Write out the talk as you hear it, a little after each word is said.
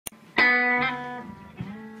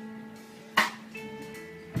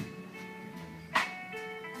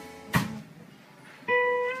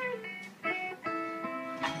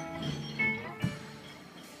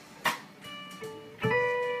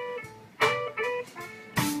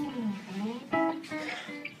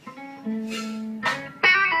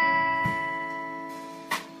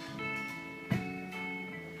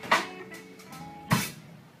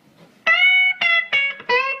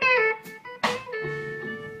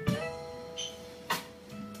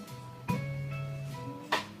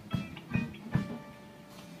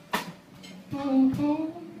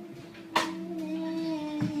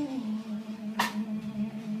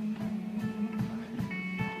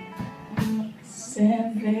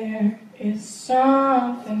said there is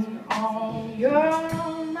something on your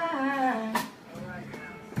mind.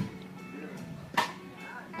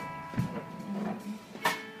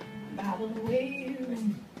 By the way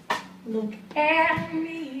you look at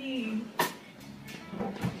me,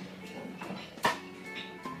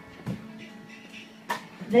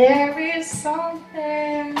 there is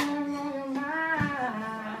something on your mind.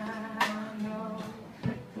 Oh.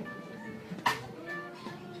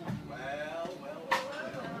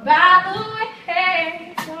 By the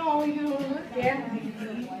way, don't you look at me.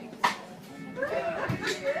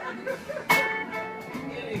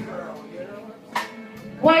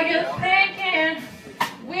 What you thinking?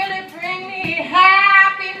 Will it bring me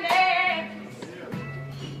happiness?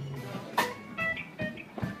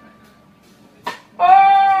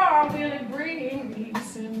 Or will it bring me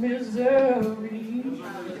some misery?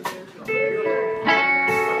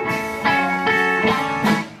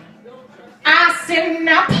 I said,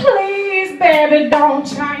 now please, baby, don't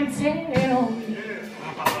try and tell me.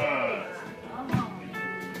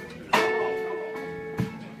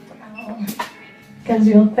 Cause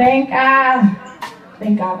you'll think I'll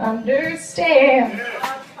understand.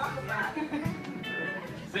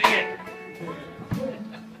 Sing it.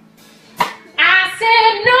 I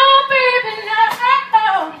said, no, baby, no.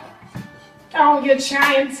 Don't you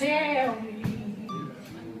try and tell me.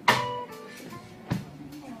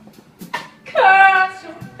 Cause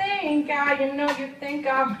you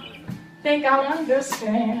think I'll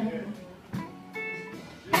understand.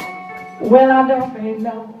 Well, I don't really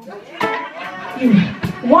know. You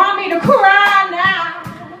want me to cry now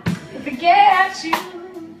and forget you?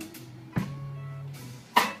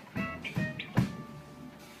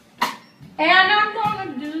 And I'm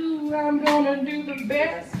gonna do the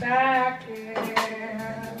best I can.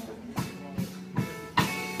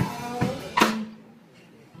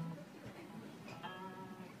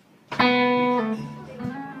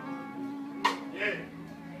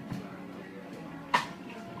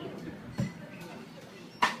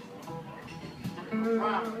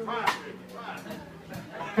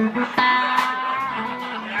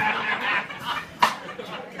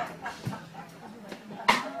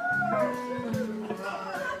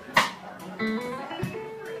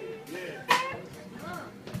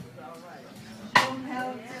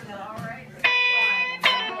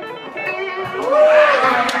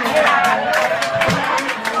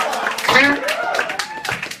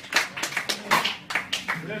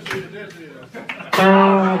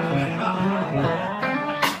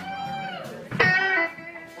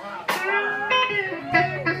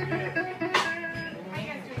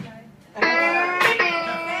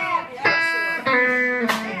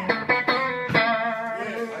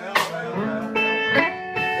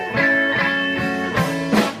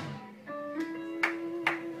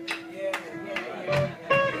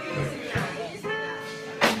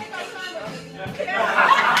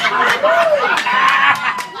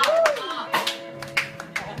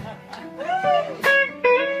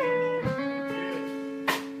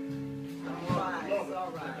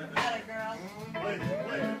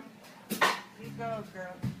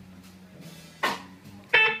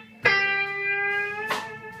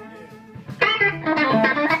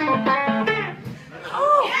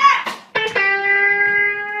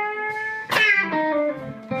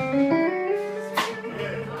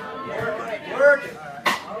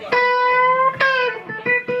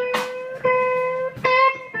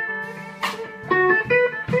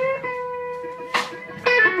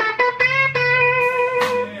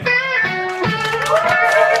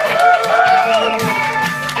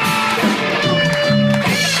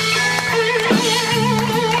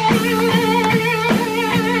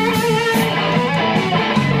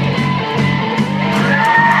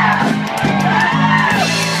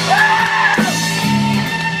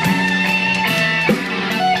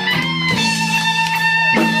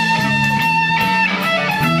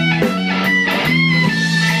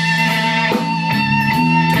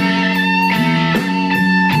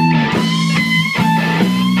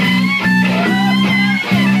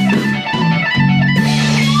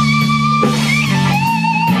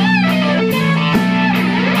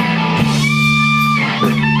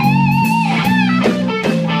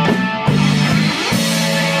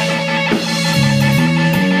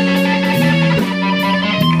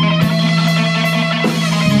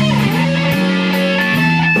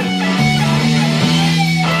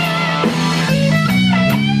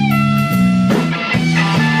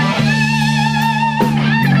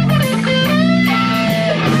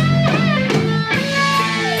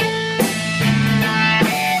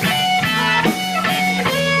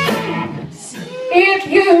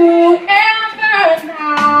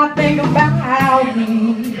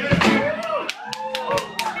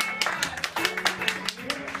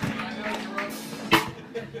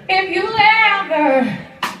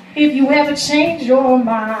 to change your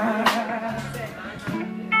mind.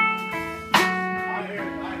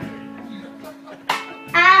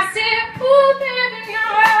 I said, ooh, baby,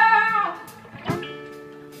 girl,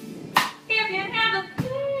 if you ever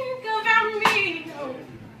think about me,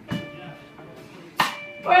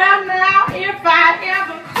 well, now, if I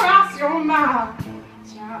ever cross your mind,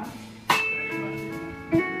 child,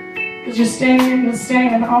 'cause you're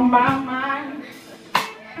staying on my mind.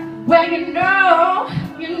 Well, you know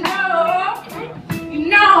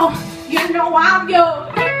I'm yours.